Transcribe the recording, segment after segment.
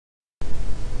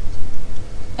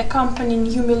a company,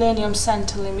 New Millennium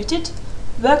Center Limited,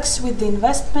 works with the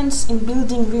investments in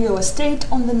building real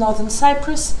estate on the Northern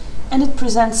Cyprus, and it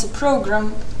presents a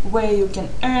program where you can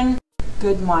earn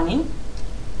good money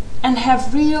and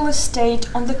have real estate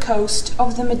on the coast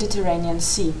of the Mediterranean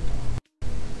Sea.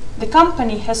 The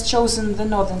company has chosen the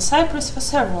Northern Cyprus for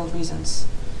several reasons.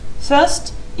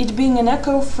 First, it being an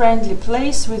eco-friendly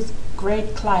place with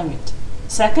great climate.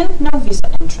 Second, no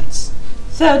visa entrance.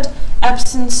 Third,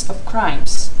 absence of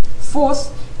crimes.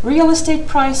 Fourth, real estate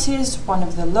prices, one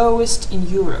of the lowest in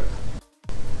Europe.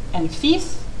 And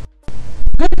fifth,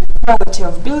 good quality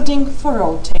of building for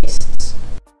all tastes.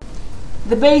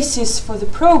 The basis for the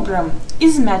program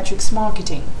is matrix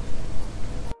marketing.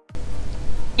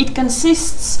 It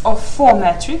consists of 4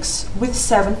 matrix with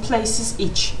 7 places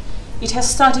each. It has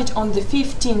started on the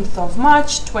 15th of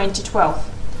March 2012.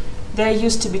 There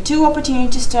used to be 2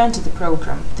 opportunities to enter the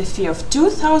program, the fee of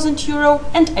 €2,000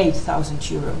 and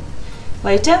 €8,000.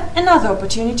 Later, another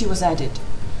opportunity was added,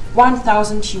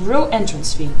 €1,000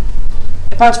 entrance fee.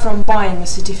 Apart from buying a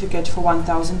certificate for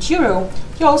 €1,000,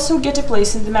 you also get a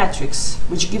place in the matrix,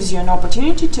 which gives you an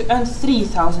opportunity to earn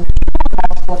 €3,000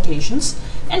 at locations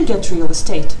and get real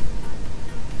estate.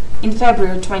 In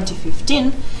February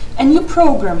 2015, a new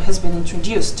program has been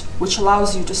introduced, which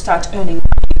allows you to start earning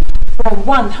from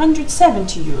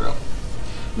 €170.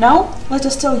 Now, let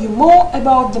us tell you more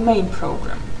about the main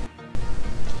program.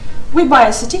 We buy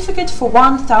a certificate for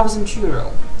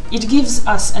 €1,000. It gives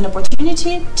us an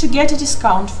opportunity to get a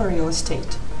discount for real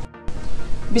estate.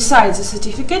 Besides the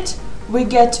certificate, we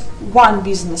get 1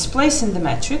 business place in the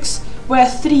matrix, where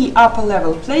 3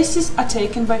 upper-level places are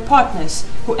taken by partners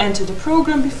who enter the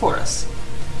program before us.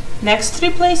 Next 3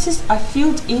 places are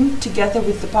filled in together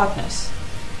with the partners.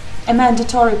 A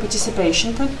mandatory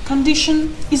participation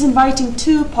condition is inviting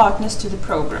 2 partners to the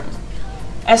program.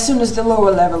 As soon as the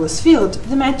lower level is filled,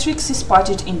 the matrix is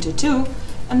parted into 2,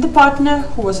 and the partner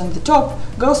who was on the top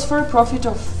goes for a profit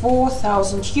of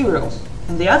 €4,000,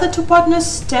 and the other 2 partners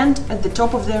stand at the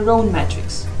top of their own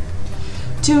matrix.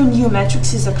 2 new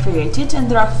matrices are created, and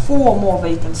there are 4 more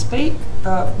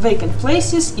vacant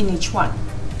places in each one.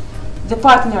 The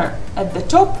partner at the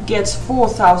top gets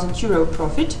 €4,000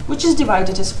 profit, which is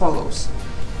divided as follows: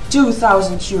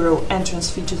 €2,000 entrance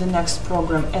fee to the next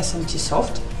program, SMT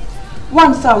Soft,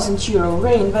 €1,000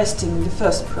 reinvesting in the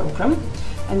first program,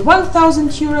 and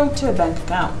 €1,000 to a bank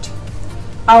account.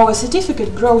 Our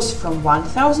certificate grows from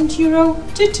 €1,000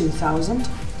 to €2,000,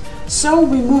 so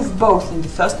we move both in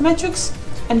the first matrix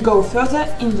and go further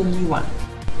in the new one.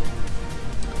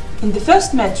 In the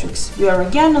first matrix, we are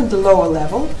again on the lower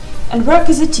level and work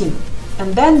as a team,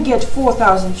 and then get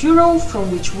 €4,000, from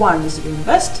which 1 is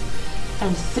reinvest,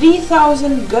 and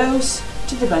 €3,000 goes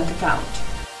to the bank account.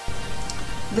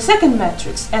 The second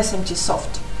matrix, SMT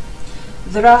Soft.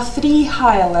 There are 3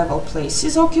 higher level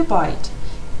places occupied,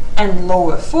 and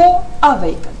lower 4 are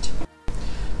vacant.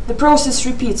 The process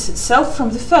repeats itself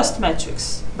from the first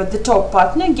matrix, but the top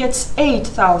partner gets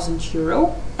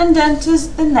 €8,000 and enters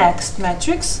the next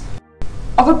matrix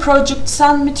of a project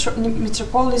Sun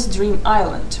Metropolis Dream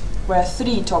Island, where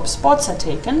 3 top spots are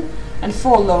taken and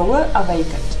 4 lower are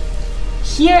vacant.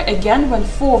 Here again, when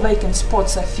 4 vacant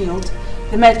spots are filled,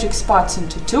 the matrix parts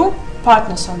into 2,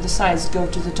 partners on the sides go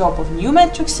to the top of new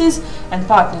matrices, and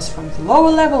partners from the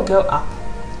lower level go up.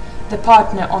 The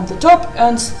partner on the top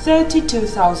earns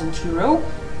 €32,000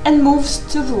 and moves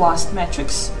to the last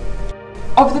matrix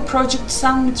of the project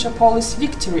Sun Metropolis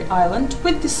Victory Island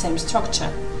with the same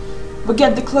structure. We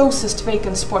get the closest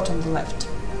vacant spot on the left.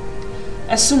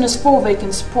 As soon as 4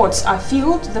 vacant spots are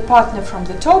filled, the partner from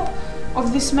the top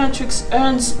of this matrix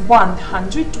earns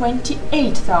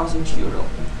 €128,000.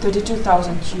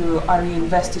 €32,000 are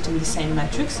reinvested in the same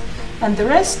matrix, and the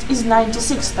rest is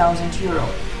 €96,000.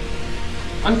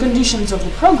 On conditions of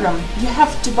the program, you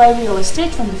have to buy real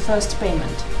estate from the first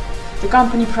payment. The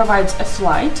company provides a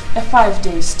flight, a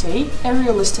 5-day stay, a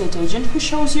real estate agent who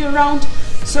shows you around,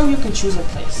 so you can choose a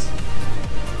place.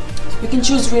 You can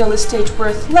choose real estate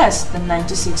worth less than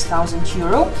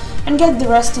 €96,000 and get the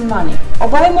rest in money, or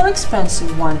buy a more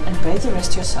expensive one and pay the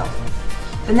rest yourself.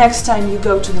 The next time you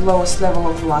go to the lowest level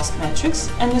of the last matrix,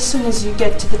 and as soon as you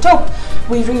get to the top,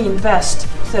 we reinvest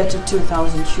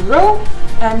 €32,000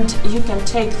 and you can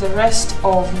take the rest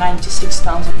of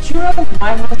 €96,000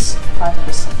 minus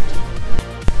 5%.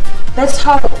 That's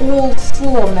how all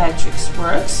 4 matrix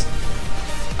works.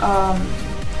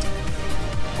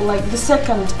 Like the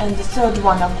second and the third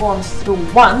one are gone through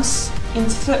once. In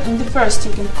the first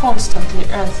you can constantly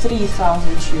earn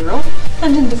 €3,000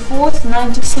 and in the fourth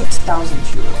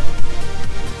 €96,000.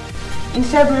 In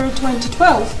February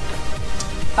 2012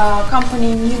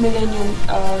 company New Millennium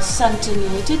Center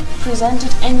LTD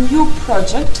presented a new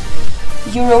project,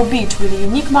 EuroBit, with a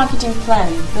unique marketing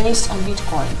plan based on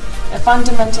Bitcoin, a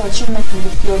fundamental achievement in the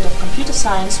field of computer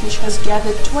science which has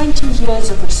gathered 20 years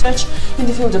of research in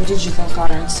the field of digital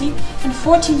currency and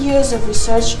 40 years of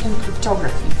research in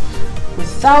cryptography, with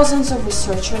thousands of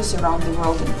researchers around the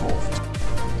world involved.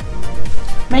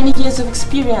 Many years of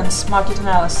experience, market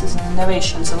analysis and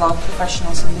innovations allowed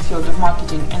professionals in the field of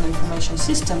marketing and information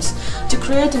systems to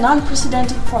create an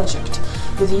unprecedented project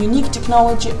with a unique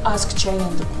technology Ask Chain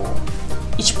in the core.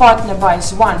 Each partner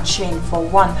buys one chain for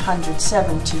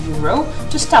 €170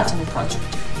 to start in the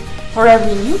project. For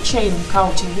every new chain,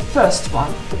 counting the first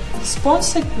one, the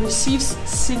sponsor receives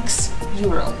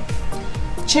 €6.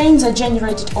 Chains are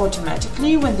generated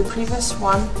automatically when the previous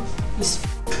one is filled.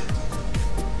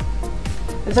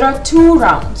 There are 2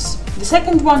 rounds. The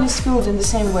second one is filled in the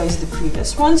same way as the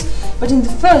previous ones, but in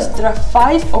the first there are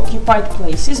 5 occupied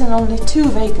places and only 2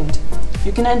 vacant.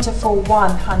 You can enter for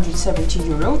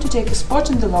 €170 to take a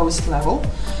spot in the lowest level.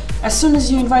 As soon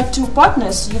as you invite 2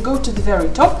 partners, you go to the very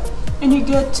top and you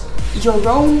get your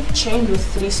own chain with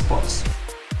 3 spots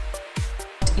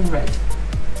in red.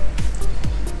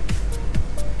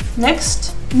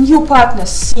 Next, new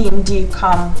partners C and D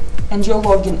come and your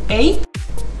login A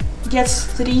gets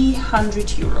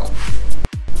 €300.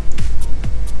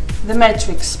 The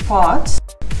matrix parts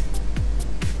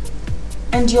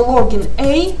and your login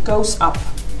A goes up.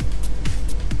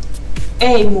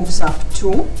 A moves up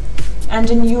 2 and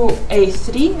a new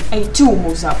A3, A2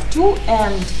 moves up 2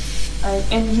 and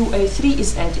a new A3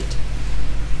 is added.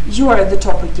 You are at the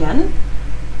top again,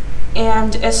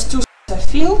 and as 2 are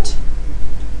filled,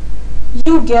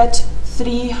 you get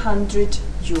 €300.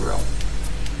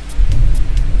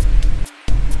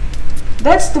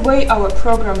 That's the way our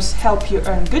programs help you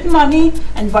earn good money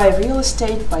and buy real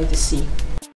estate by the sea.